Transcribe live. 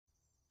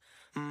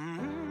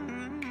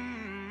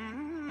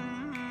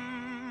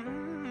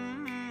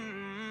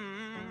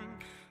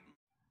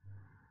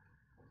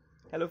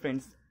Hello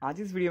friends, आज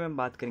इस video में हम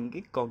बात करेंगे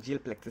कॉक्सियल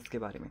प्लेक्सस के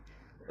बारे में।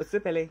 उससे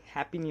पहले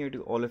happy new year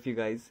to all of you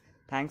guys.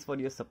 Thanks for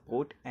your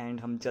support and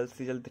हम जल्द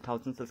से जल्द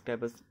 1000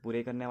 सब्सक्राइबर्स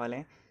पूरे करने वाले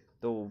हैं।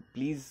 तो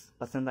प्लीज़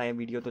पसंद आया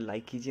वीडियो तो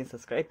लाइक कीजिए,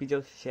 सब्सक्राइब कीजिए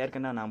और शेयर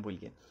करना ना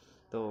भूलिए।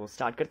 तो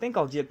स्टार्ट करते हैं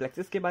कॉक्सियल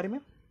प्लेक्सस के बारे में।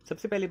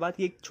 सबसे पहली बात,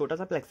 ये एक छोटा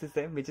सा प्लेक्सस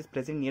है which is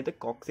present near the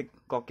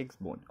coccyx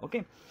bone.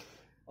 Okay,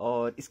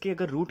 और इसके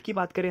अगर रूट की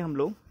बात करें हम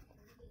लोग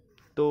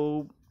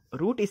तो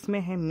रूट इसमें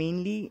है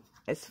mainly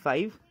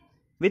S5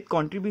 with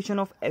contribution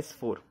of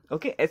S4।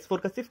 Okay, S4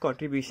 का सिर्फ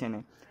कॉन्ट्रीब्यूशन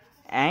है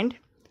एंड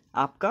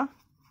आपका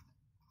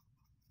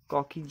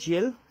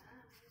कॉक्सिजियल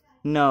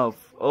नर्व।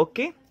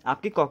 ओके,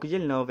 आपके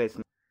कॉक्सिजियल नर्व है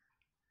इसमें।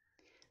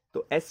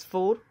 तो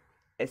S4,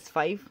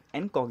 S5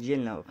 and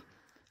coccygeal nerve,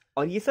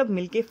 और ये सब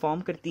मिलके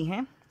फॉर्म करती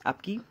हैं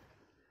आपकी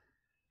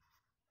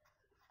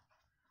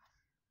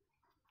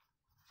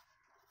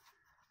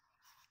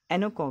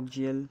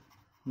एनोकॉक्सिजियल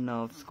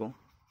नर्व्स को।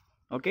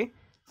 ओके,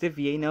 सिर्फ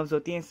यही नर्व्स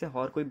होती हैं, इससे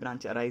और कोई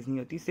ब्रांच अराइज नहीं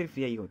होती, सिर्फ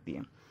यही होती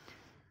है।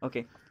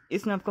 ओके,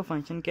 इस नर्व का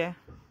फंक्शन क्या है?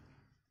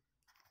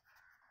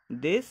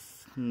 This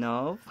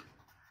nerve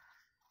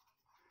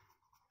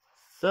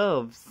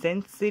serve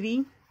sensory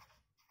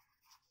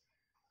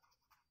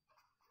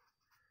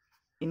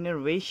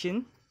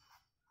innervation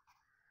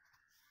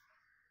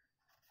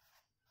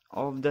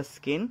of the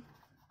skin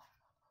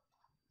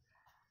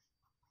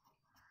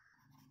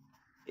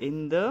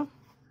in the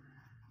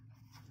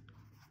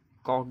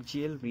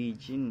coxal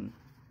reason.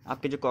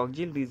 आपके जो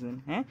कॉक्सियल रीजन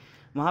है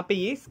वहां पे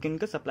ये स्किन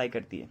को सप्लाई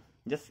करती है,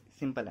 जस्ट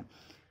सिंपल है।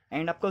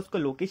 एंड आपको उसको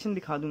लोकेशन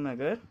दिखा दूं मैं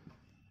अगर,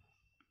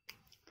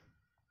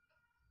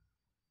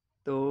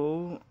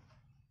 तो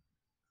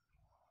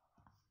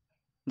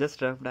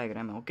जस्ट रफ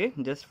डायग्राम है। Okay,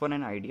 just for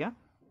an idea,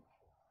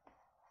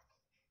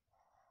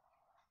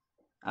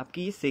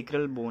 आपकी ये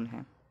सेक्रल बोन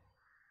है,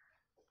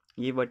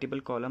 ये वर्टिबल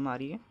कॉलम आ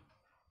रही है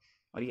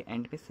और ये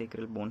एंड पे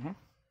सेक्रल बोन है।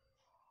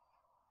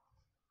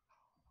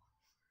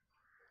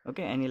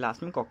 ओके, एंड ये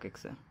लास्ट में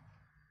कॉक्सिक्स है।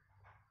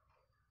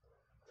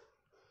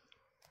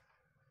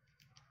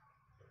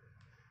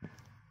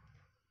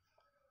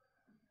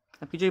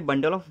 आपकी जो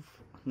बंडल ऑफ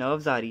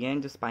नर्व्स आ रही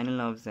हैं, जो स्पाइनल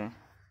नर्व्स हैं,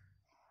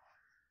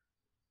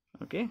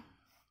 ओके,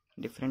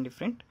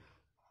 डिफरेंट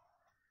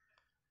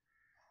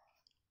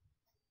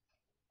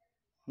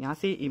यहाँ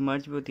से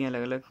इमर्ज भी होती हैं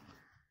अलग अलग,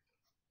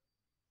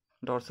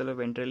 डॉर्सल और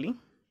वेंट्रली।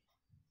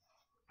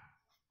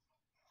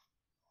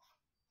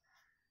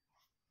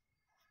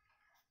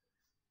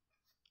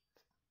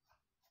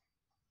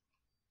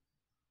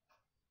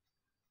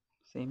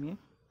 सेम ये।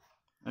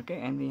 ओके,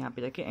 एंड यहाँ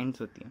पे जाके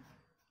एंड्स होती हैं,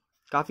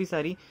 काफ़ी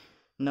सारी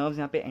नर्व्स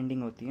यहाँ पे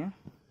एंडिंग होती हैं।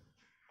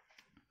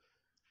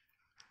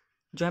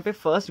 जो यहाँ पे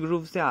फर्स्ट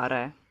ग्रूव से आ रहा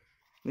है,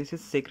 दिस इज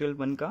सेक्रल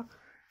वन का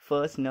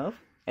first nerve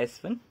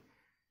S1,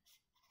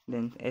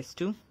 then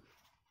S2,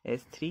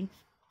 S3,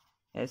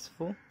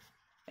 S4,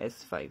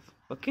 S5।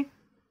 Okay,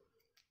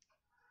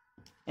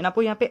 and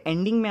आपको यहाँ पे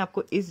एंडिंग में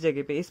आपको इस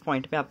जगह पे, इस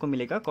पॉइंट पे आपको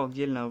मिलेगा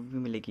कॉक्सियल नर्व भी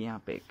मिलेगी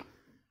यहाँ पे एक।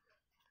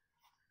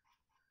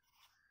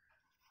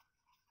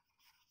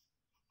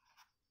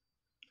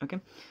 ओके,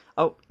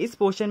 अब इस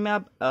पोर्शन में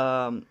आप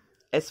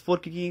S4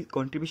 की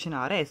कंट्रीब्यूशन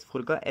आ रहा है,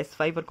 S4 का,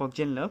 S5 और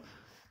कॉक्सियल नर्व,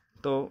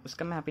 तो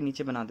उसका मैं यहाँ पे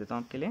नीचे बना देता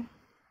हूँ आपके लिए।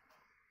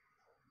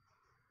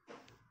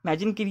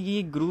 इमेजिन कि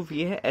ये ग्रूव,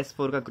 ये है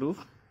S4 का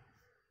ग्रूव।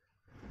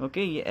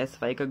 ओके, ये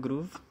S5 का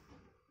ग्रूव,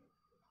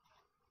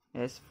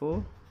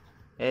 S4,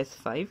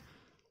 S5,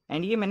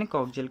 एंड ये मैंने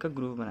कॉक्सियल का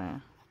ग्रूव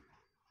बनाया,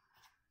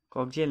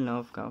 कॉक्सियल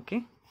नर्व का। ओके,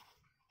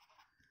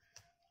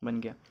 बन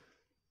गया।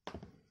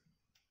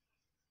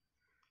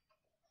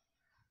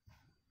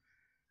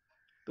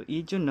 तो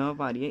ये जो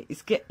नर्व आ रही है,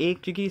 इसके एक,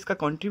 क्योंकि इसका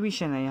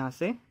कंट्रीब्यूशन है यहाँ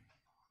से,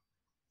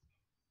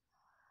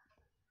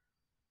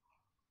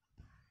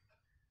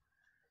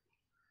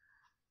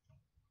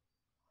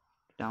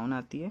 डाउन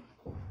आती है,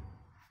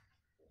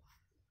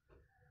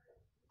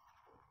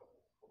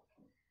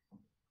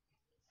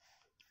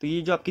 तो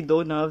ये जो आपकी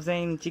दो नर्व्स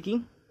हैं नीचे की,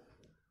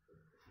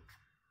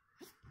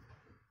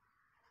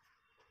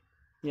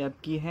 ये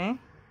आपकी है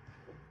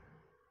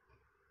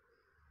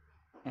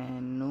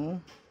एनो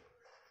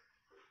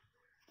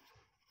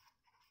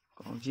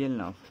कॉक्सियल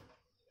नर्व।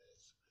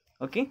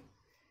 ओके,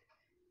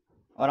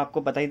 और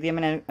आपको बता ही दिया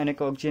मैंने,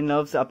 एनोकॉक्सियल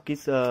नर्व्स आपकी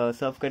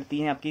सर्व करती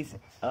हैं आपकी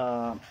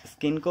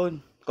स्किन को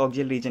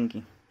कॉक्सियल रीजन की।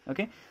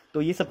 ओके,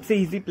 तो ये सबसे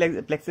इजी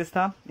प्लेक्सस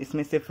था।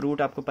 इसमें सिर्फ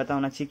रूट आपको पता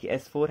होना चाहिए कि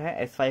S4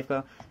 है,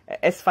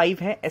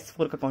 S5 है,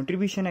 S4 का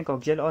कंट्रीब्यूशन है,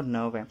 कॉक्सियल और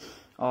नर्व है।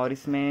 और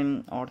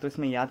इसमें और तो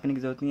इसमें याद करने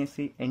की जरूरत नहीं है,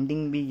 इसकी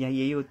एंडिंग भी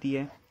यही होती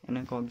है,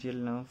 एनोकॉक्सियल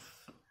नर्व।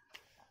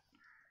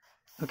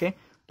 ओके,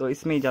 तो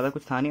इसमें ज़्यादा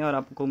कुछ था नहीं। और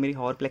आपको मेरी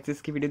और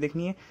प्लेक्सस की वीडियो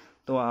देखनी है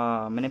तो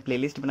मैंने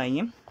प्लेलिस्ट बनाई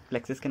है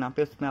प्लेक्सस के नाम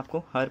पे, उसमें आपको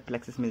हर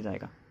प्लेक्सस मिल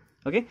जाएगा।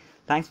 ओके,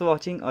 थैंक्स फॉर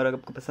वॉचिंग, और अगर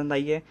आपको पसंद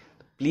आई है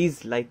तो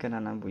प्लीज़ लाइक करना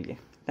ना भूलिए।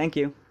 Thank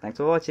you, thanks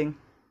for watching.